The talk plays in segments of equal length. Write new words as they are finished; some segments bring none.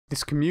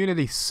This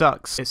community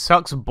sucks. It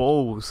sucks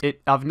balls.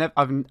 I've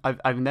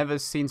never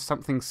seen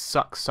something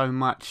suck so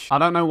much. I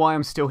don't know why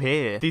I'm still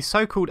here. These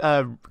so-called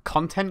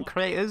content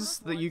creators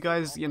that you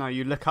guys, you know,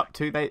 you look up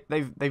to,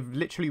 they've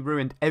literally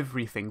ruined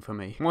everything for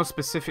me. More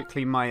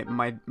specifically,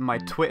 my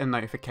Twitter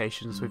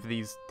notifications with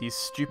these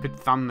stupid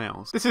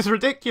thumbnails. This is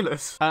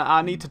ridiculous.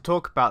 I need to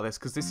talk about this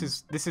because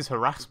this is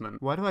harassment.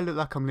 Why do I look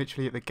like I'm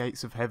literally at the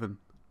gates of heaven?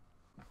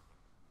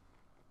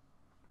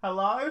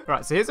 Hello?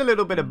 Right, so here's a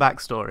little bit of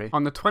backstory.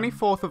 On the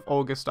 24th of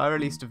August, I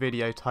released a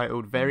video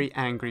titled Very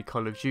Angry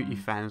Call of Duty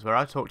Fans, where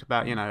I talked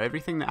about, you know,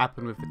 everything that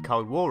happened with the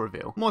Cold War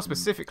reveal. More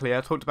specifically,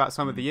 I talked about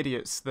some of the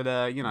idiots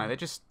that, you know, they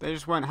just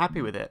weren't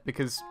happy with it,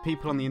 because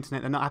people on the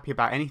internet are not happy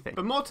about anything.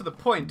 But more to the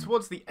point,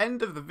 towards the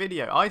end of the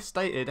video, I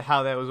stated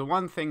how there was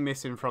one thing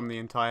missing from the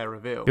entire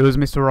reveal. It was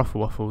Mr.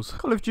 Waffles.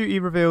 Call of Duty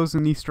reveals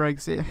and Easter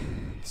eggs,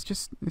 it's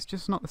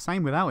just not the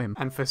same without him.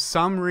 And for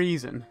some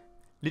reason,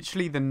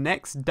 literally the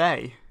next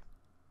day,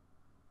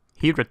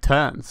 he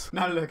returns.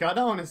 Now look, I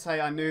don't want to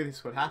say I knew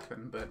this would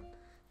happen, but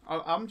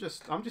I'm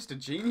just a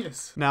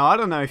genius. Now I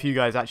don't know if you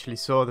guys actually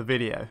saw the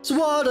video. So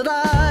what did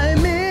I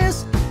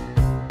miss?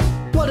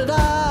 What did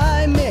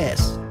I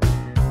miss?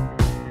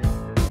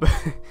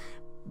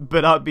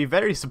 But I'd be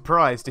very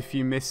surprised if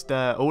you missed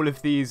all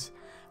of these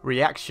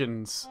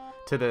reactions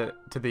to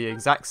the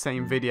exact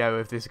same video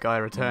of this guy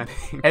returning.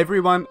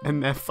 Everyone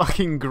and their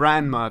fucking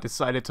grandma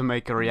decided to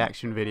make a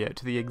reaction video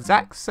to the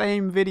exact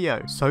same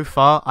video. So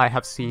far, I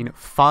have seen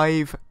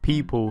 5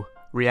 people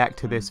react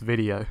to this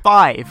video.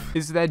 5!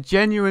 Is there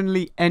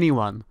genuinely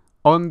anyone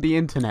on the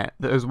internet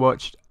that has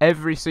watched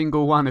every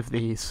single one of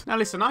these? Now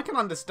listen, I can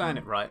understand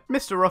it, right?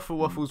 Mr.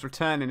 Waffles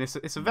returning,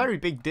 it's a very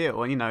big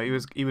deal. And you know,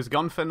 he was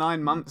gone for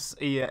 9 months.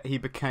 He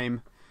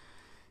became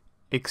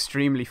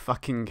extremely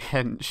fucking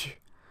hench.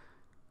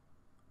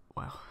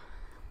 Wow.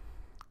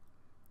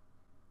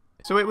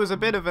 So it was a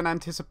bit of an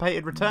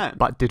anticipated return.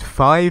 But did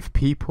 5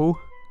 people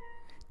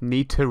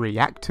need to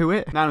react to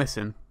it? Now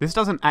listen, this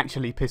doesn't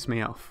actually piss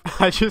me off.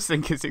 I just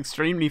think it's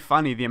extremely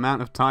funny the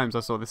amount of times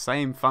I saw the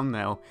same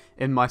thumbnail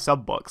in my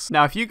sub box.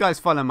 Now if you guys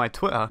follow my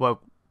Twitter,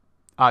 well,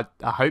 I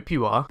hope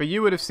you are, but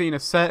you would have seen a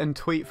certain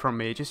tweet from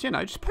me, just, you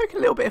know, just poking a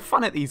little bit of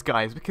fun at these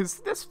guys, because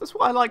that's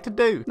what I like to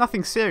do.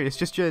 Nothing serious,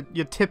 just your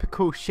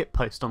typical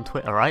shitpost on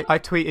Twitter, right? I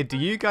tweeted, do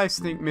you guys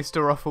think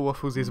Mr.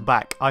 Waffles is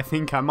back? I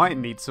think I might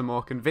need some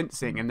more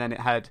convincing, and then it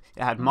had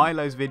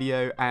Milo's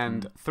video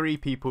and 3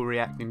 people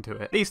reacting to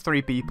it. These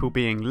 3 people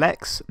being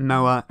Lex,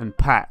 Noah, and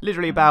Pat.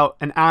 Literally about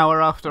an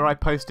hour after I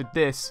posted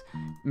this,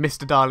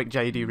 Mr. Dalek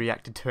JD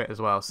reacted to it as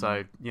well,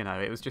 so, you know,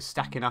 it was just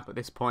stacking up at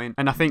this point.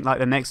 And I think like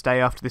the next day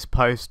after this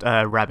post,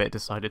 Rabbit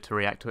decided to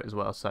react to it as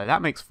well, so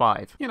that makes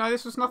 5. You know,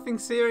 this was nothing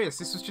serious.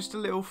 This was just a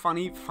little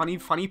funny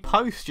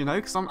post, you know,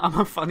 because I'm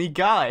a funny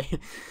guy.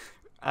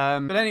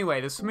 But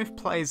anyway, the Smith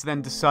Plays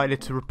then decided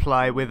to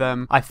reply with,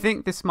 I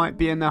think this might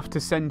be enough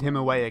to send him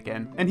away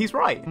again. And he's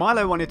right.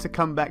 Milo wanted to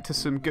come back to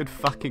some good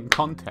fucking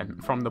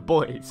content from the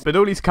boys. But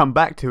all he's come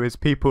back to is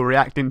people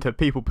reacting to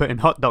people putting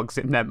hot dogs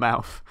in their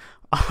mouth.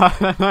 I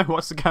don't know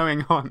what's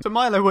going on. So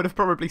Milo would have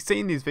probably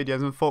seen these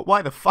videos and thought,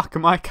 why the fuck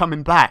am I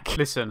coming back?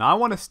 Listen, I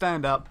want to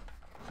stand up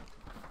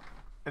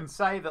and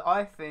say that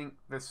I think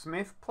the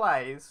Smith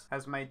Plays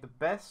has made the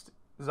best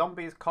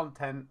zombies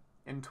content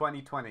in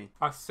 2020.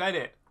 I said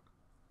it.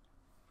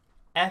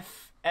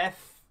 F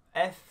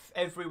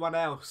everyone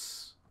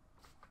else.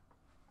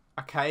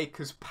 Okay,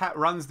 because Pat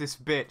runs this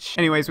bitch.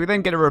 Anyways, we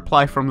then get a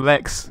reply from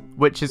Lex,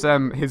 which is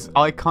his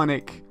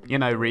iconic, you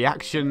know,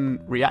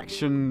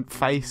 reaction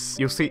face.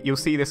 You'll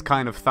see this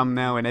kind of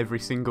thumbnail in every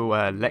single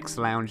Lex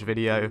Lounge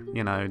video.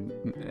 You know,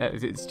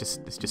 it's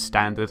just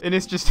standard, and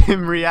it's just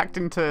him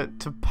reacting to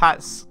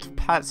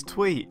Pat's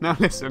tweet. Now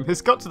listen,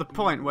 it's got to the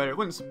point where it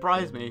wouldn't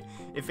surprise me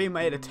if he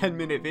made a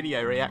 10-minute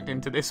video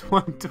reacting to this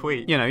one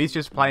tweet. You know, he's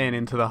just playing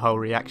into the whole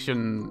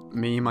reaction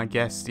meme, I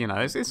guess. You know,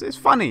 it's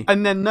funny.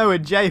 And then Noah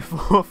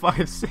J456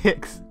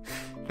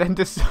 then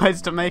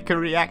decides to make a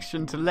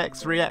reaction to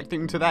Lex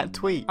reacting to that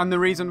tweet. And the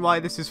reason why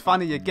this is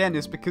funny again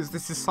is because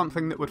this is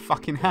something that would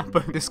fucking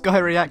happen. This guy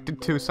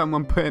reacted to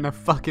someone putting a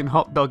fucking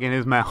hot dog in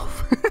his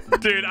mouth.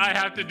 Dude, I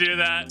have to do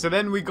that. So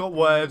then we got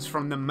words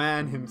from the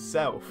man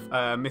himself,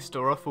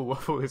 Mr.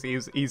 Waffles.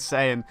 He's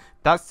saying,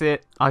 that's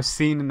it, I've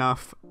seen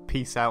enough.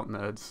 Peace out,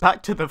 nerds.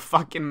 Back to the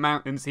fucking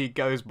mountains he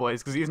goes,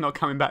 boys, because he's not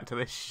coming back to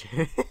this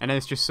shit. And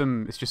it's just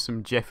some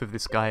gif of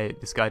this guy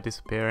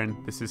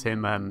disappearing. This is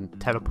him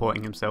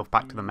teleporting himself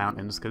back to the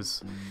mountains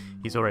because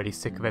he's already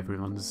sick of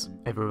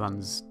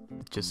everyone's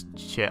just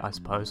shit, I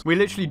suppose. We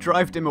literally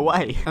drove him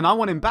away, and I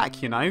want him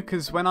back, you know,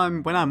 because when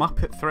I'm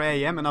up at 3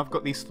 AM and I've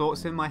got these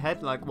thoughts in my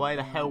head, like, why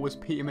the hell was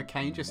Peter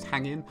McCain just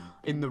hanging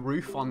in the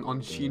roof on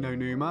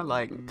Shinonuma?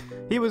 Like,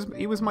 he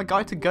was my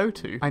guy to go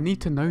to. I need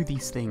to know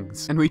these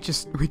things, and we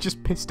just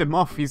pissed him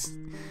off.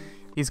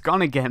 He's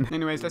gone again.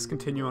 Anyways, let's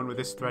continue on with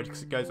this thread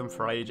because it goes on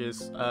for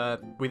ages.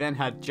 We then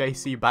had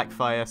JC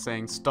Backfire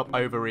saying, stop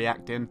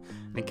overreacting.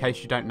 In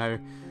case you don't know,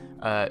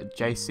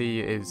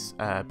 JC is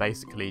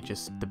basically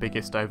just the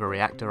biggest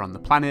overreactor on the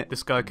planet.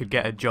 This guy could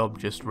get a job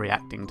just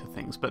reacting to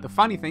things. But the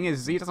funny thing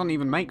is he doesn't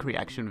even make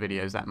reaction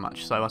videos that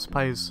much, so I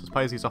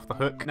suppose he's off the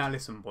hook. Now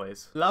listen,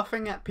 boys.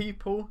 Laughing at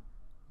people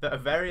that are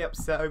very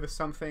upset over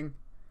something,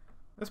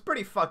 that's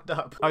pretty fucked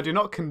up. I do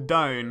not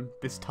condone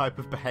this type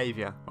of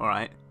behaviour,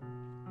 alright?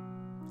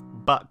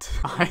 But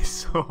I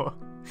saw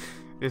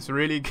this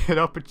really good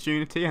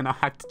opportunity and I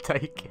had to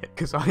take it.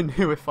 Because I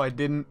knew if I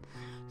didn't,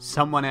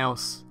 someone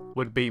else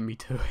would beat me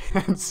to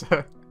it. And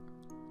so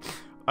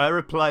I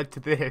replied to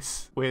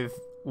this with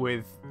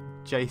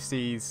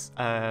JC's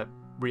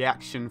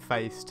reaction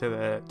face to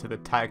the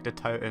Tag the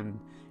Totem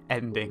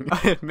ending.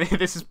 I admit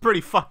this is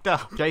pretty fucked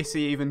up. JC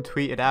even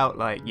tweeted out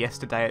like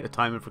yesterday at the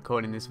time of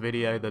recording this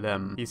video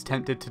that he's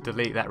tempted to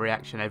delete that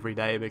reaction every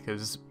day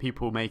because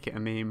people make it a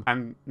meme,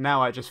 and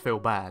now I just feel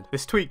bad.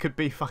 This tweet could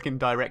be fucking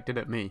directed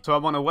at me. So I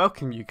want to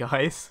welcome you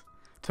guys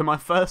to my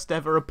first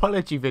ever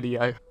apology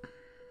video.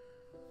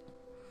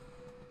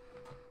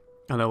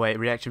 Oh no, wait,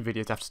 reaction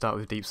videos have to start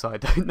with a deep sigh,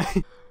 don't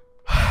they?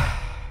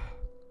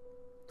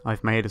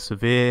 I've made a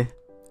severe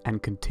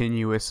and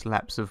continuous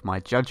lapse of my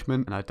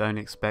judgment, and I don't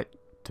expect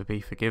to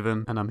be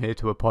forgiven, and I'm here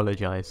to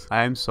apologise.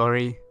 I am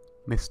sorry,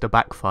 Mr.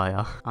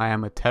 Backfire. I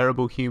am a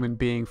terrible human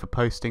being for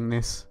posting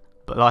this,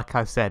 but like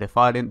I said, if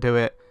I didn't do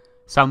it,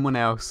 someone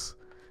else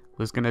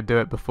was gonna do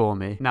it before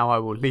me. Now I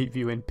will leave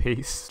you in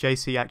peace.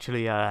 JC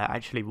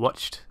actually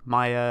watched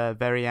my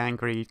very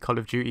angry Call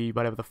of Duty,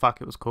 whatever the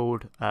fuck it was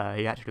called.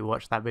 He actually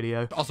watched that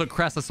video. Also,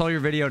 Cress, I saw your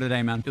video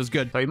today, man. It was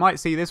good. So he might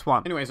see this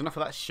one. Anyways, enough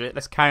of that shit.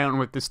 Let's carry on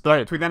with this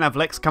thread. We then have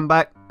Lex come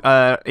back.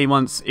 He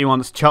wants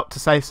Chop to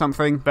say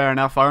something. Fair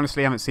enough. I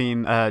honestly haven't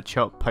seen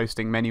Chop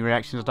posting many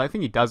reactions. I don't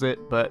think he does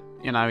it, but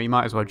you know, he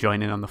might as well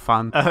join in on the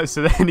fun.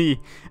 So then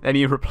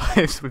he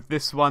replies with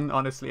this one.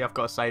 Honestly, I've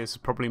got to say this is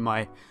probably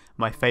my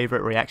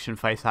favourite reaction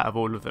face out of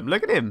all of them.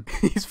 Look at him.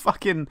 He's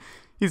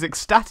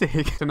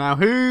ecstatic. So now,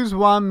 who's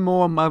one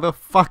more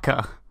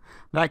motherfucker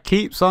that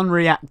keeps on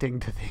reacting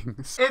to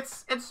things?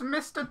 It's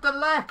Mr.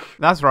 Delek.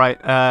 That's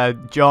right.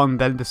 John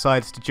then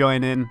decides to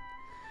join in.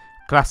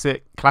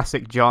 Classic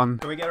John.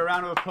 Can we get a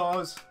round of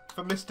applause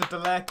for Mr.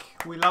 Delek?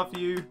 We love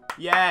you.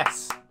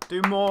 Yes.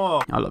 Do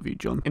more. I love you,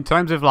 John. In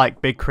terms of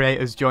like big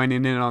creators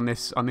joining in on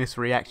this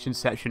reaction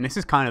section, this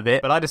is kind of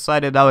it. But I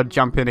decided I would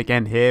jump in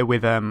again here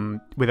with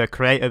a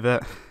creator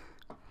that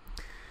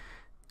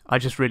I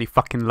just really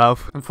fucking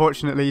love.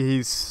 Unfortunately,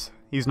 he's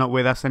not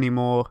with us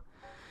anymore.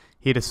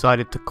 He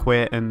decided to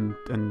quit and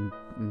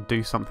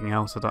do something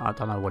else. I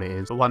don't know what it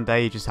is. But one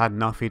day he just had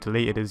enough. He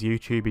deleted his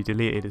YouTube. He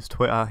deleted his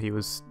Twitter. He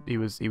was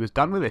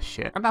done with this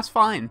shit, and that's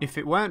fine. If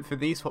it weren't for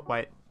these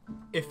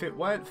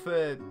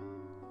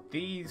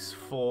these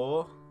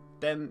four,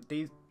 them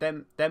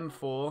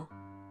four,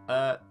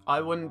 I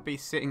wouldn't be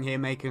sitting here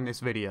making this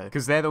video,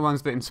 because they're the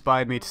ones that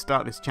inspired me to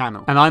start this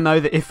channel. And I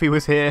know that if he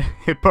was here,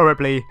 he'd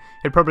probably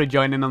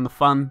join in on the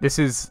fun. This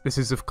is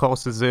of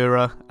course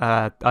Azura.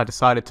 I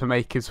decided to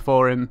make his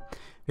for him.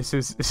 This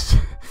is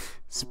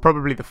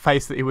probably the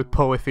face that he would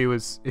pull if he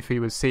was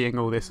seeing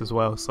all this as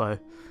well. So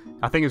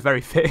I think it's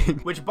very fitting.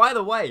 Which, by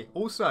the way,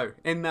 also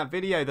in that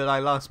video that I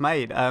last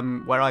made,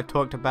 where I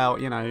talked about,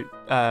 you know,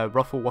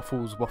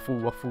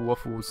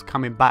 waffles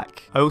coming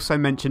back, I also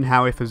mentioned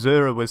how if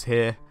Azura was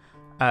here,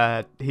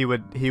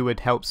 he would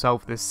help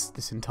solve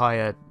this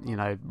entire, you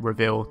know,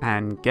 reveal.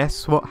 And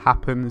guess what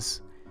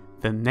happens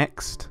the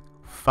next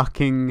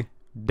fucking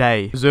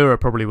day? Azura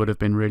probably would have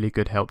been really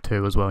good help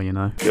too as well, you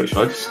know. Yo, should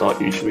I just start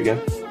YouTube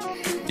again?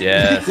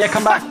 Yeah. Yeah,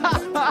 come back.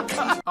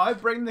 I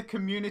bring the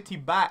community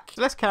back.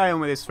 So let's carry on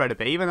with this thread a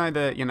bit. Even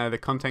though the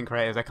content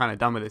creators are kind of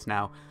done with this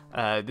now,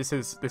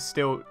 this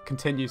still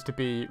continues to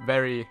be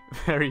very,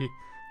 very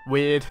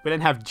weird. We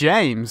then have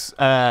James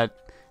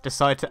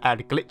decide to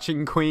add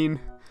Glitching Queen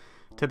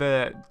to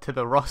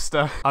the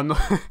roster.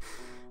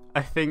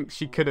 I think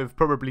she could have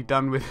probably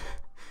done with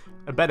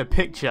a better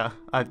picture.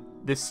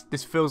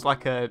 This feels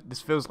like a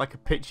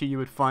picture you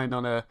would find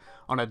on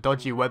a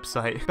dodgy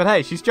website. But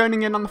hey, she's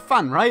joining in on the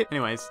fun, right?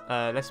 Anyways,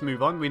 let's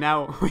move on. We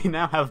now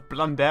have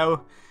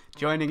Blundell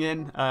joining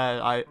in.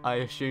 I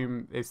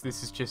assume this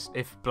is just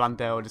if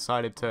Blundell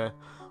decided to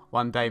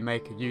one day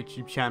make a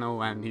YouTube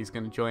channel and he's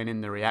going to join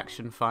in the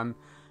reaction fun.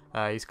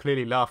 He's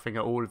clearly laughing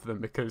at all of them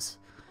because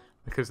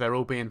they're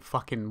all being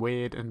fucking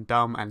weird and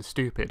dumb and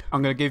stupid.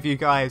 I'm going to give you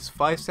guys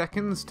 5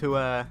 seconds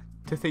to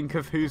think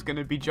of who's going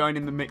to be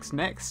joining the mix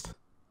next.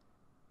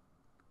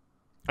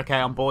 Okay,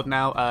 I'm bored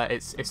now.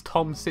 It's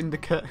Tom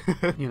Syndicate.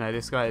 You know,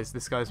 this guy's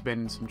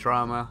been in some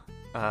drama.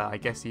 I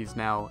guess he's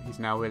now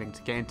willing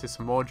to get into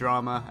some more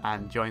drama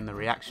and join the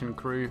reaction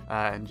crew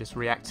and just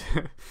react.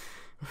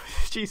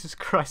 Jesus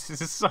Christ,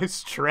 this is so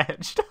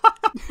stretched.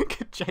 Look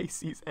at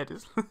JC's head.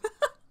 It's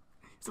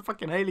a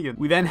fucking alien.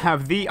 We then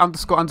have the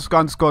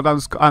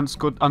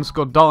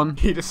 _____ Don.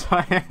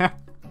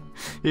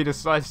 He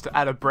decides to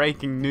add a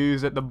breaking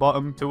news at the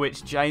bottom, to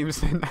which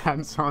James then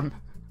adds on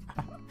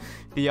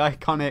the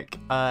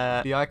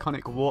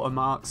iconic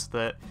watermarks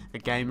that the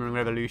Gaming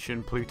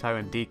Revolution, Pluto,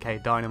 and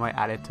DK Dynamite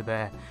added to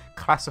their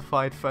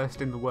classified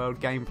first in the world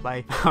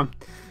gameplay.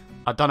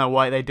 I don't know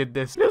why they did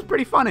this. It was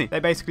pretty funny. They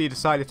basically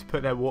decided to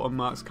put their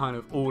watermarks kind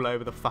of all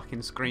over the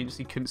fucking screen so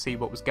you couldn't see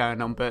what was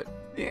going on, but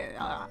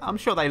yeah, I'm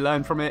sure they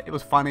learned from it. It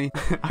was funny.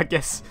 I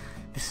guess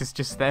this is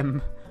just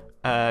them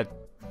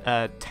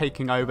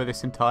taking over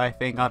this entire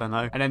thing. I don't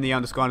know. And then the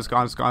underscore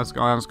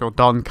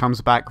Don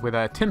comes back with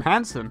Tim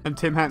Hansen, and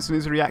Tim Hansen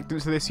is reacting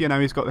to this. You know,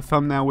 he's got the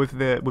thumbnail with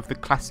the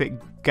classic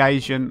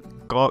Gaussian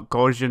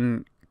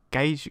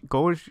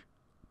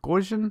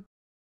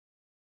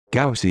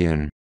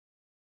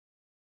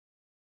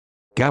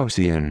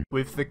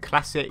with the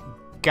classic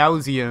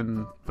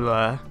Gaussian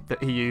blur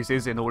that he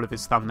uses in all of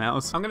his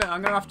thumbnails. I'm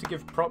gonna have to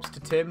give props to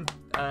Tim.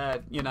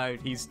 You know,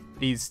 he's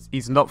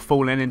not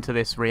fallen into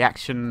this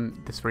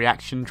reaction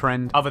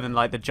trend, other than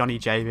like the Johnny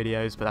J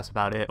videos, but that's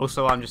about it.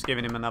 Also, I'm just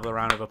giving him another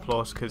round of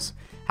applause, because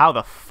how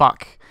the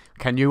fuck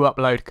can you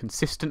upload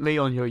consistently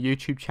on your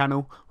YouTube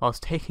channel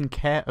whilst taking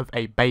care of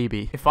a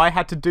baby? If I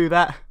had to do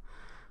that,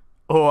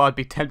 or I'd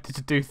be tempted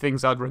to do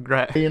things I'd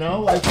regret. You know,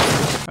 like...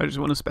 I just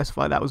want to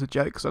specify that was a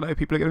joke, because I know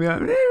people are going to be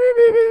like,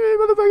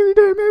 what the fuck are you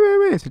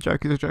doing? It's a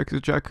joke, it's a joke, it's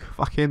a joke.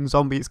 Fucking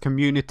zombies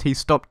community,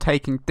 stop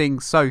taking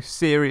things so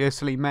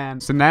seriously, man.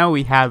 So now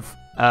we have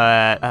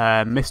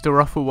Mr.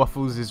 Ruffle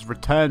Waffles'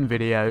 return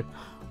video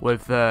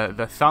with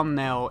the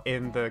thumbnail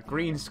in the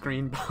green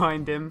screen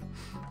behind him.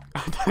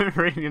 I don't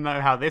really know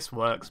how this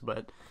works,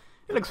 but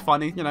it looks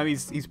funny. You know,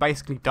 he's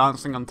basically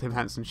dancing on Tim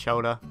Hansen's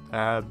shoulder.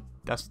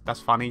 That's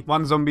funny.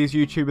 One zombies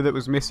YouTuber that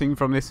was missing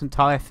from this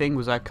entire thing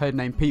was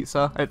Codename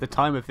Pizza. At the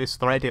time of this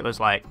thread, it was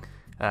like,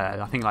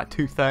 I think like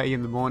 2:30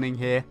 in the morning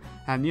here.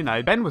 And, you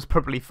know, Ben was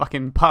probably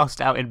fucking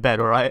passed out in bed,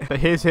 alright? But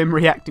here's him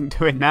reacting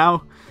to it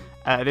now.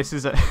 This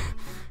is a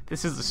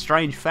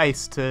strange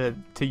face to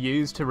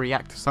use to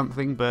react to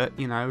something, but,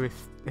 you know,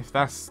 if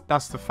that's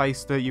the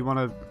face that you want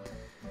to...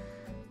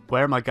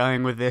 Where am I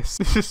going with this?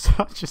 This is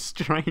such a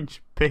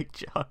strange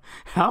picture.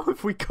 How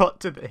have we got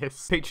to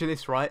this? Picture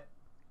this, right?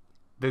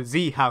 The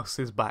Z House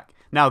is back.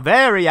 Now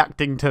they're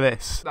reacting to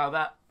this. Now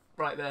that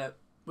right there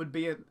would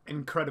be an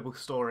incredible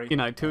story. You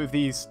know, two of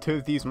these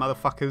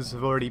motherfuckers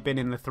have already been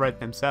in the thread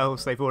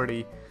themselves. They've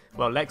already,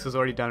 well, Lex has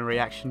already done a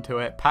reaction to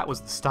it. Pat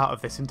was the start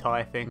of this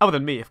entire thing. Other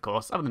than me, of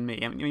course. Other than me.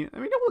 I mean,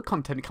 all the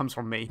content comes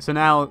from me. So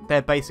now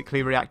they're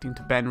basically reacting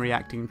to Ben,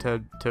 reacting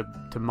to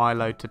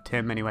Milo, to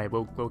Tim. Anyway,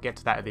 we'll get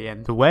to that at the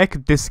end. So where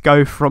could this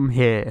go from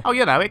here? Oh,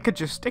 you know, it could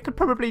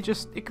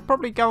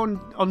probably go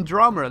on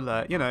Drama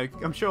Alert. You know,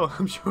 I'm sure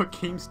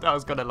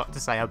Keemstar's got a lot to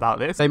say about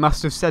this. They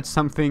must have said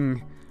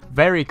something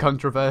very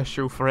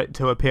controversial for it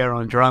to appear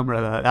on Drama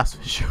Alert, that's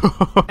for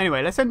sure.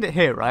 Anyway, let's end it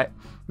here, right?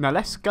 Now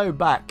let's go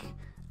back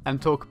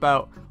and talk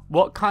about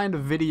what kind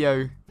of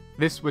video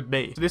this would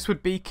be. So this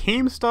would be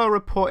Keemstar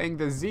reporting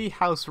the Z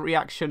House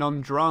reaction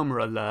on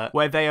Drama Alert,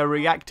 where they are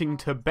reacting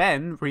to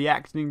Ben,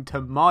 reacting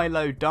to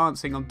Milo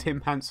dancing on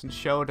Tim Hansen's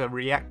shoulder,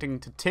 reacting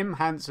to Tim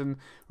Hansen,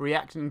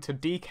 reacting to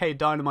DK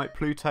Dynamite,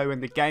 Pluto,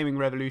 and the Gaming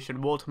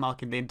Revolution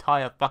watermarking the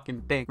entire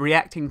fucking thing,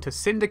 reacting to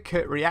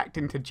Syndicate,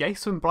 reacting to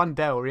Jason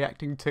Blundell,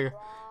 reacting to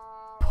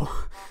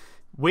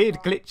Weird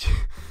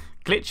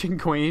Glitching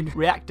Queen,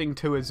 reacting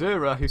to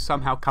Azura, who's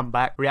somehow come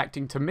back,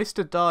 reacting to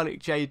Mr. Dalek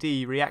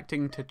JD,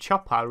 reacting to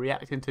Chopper,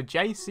 reacting to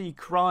JC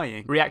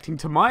crying, reacting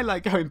to Milo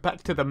going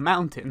back to the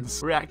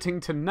mountains,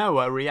 reacting to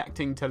Noah,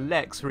 reacting to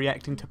Lex,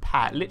 reacting to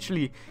Pat,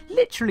 literally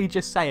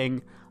just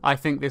saying, I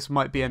think this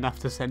might be enough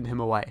to send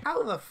him away.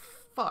 How the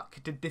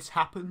fuck did this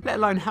happen? Let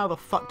alone how the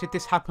fuck did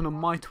this happen on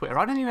my Twitter?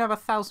 I don't even have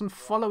 1,000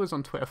 followers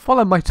on Twitter.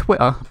 Follow my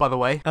Twitter, by the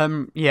way.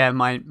 Yeah,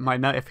 my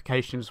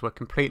notifications were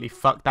completely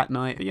fucked that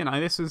night. But, you know,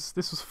 this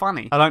was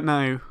funny. I don't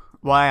know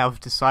why I've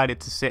decided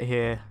to sit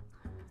here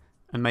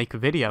and make a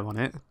video on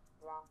it,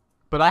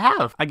 but I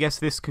have. I guess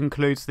this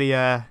concludes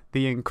the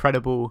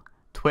incredible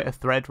Twitter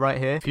thread right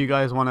here. If you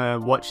guys want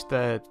to watch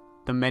the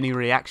many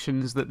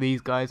reactions that these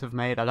guys have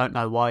made, I don't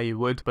know why you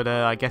would, but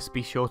I guess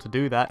be sure to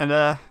do that. And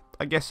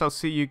I guess I'll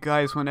see you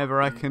guys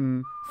whenever I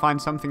can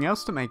find something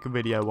else to make a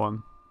video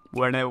on.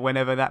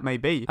 Whenever that may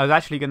be. I was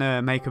actually going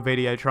to make a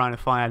video trying to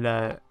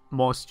find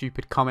more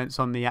stupid comments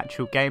on the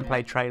actual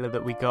gameplay trailer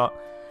that we got.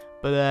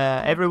 But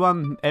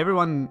everyone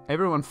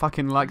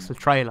fucking likes the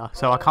trailer,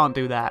 so I can't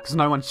do that, because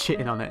no one's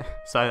shitting on it.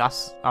 So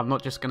I'm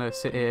not just going to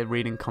sit here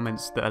reading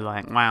comments that are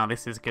like, wow,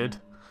 this is good.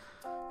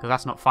 Because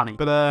that's not funny.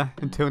 But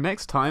until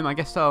next time, I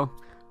guess I'll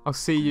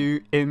see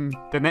you in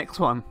the next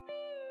one.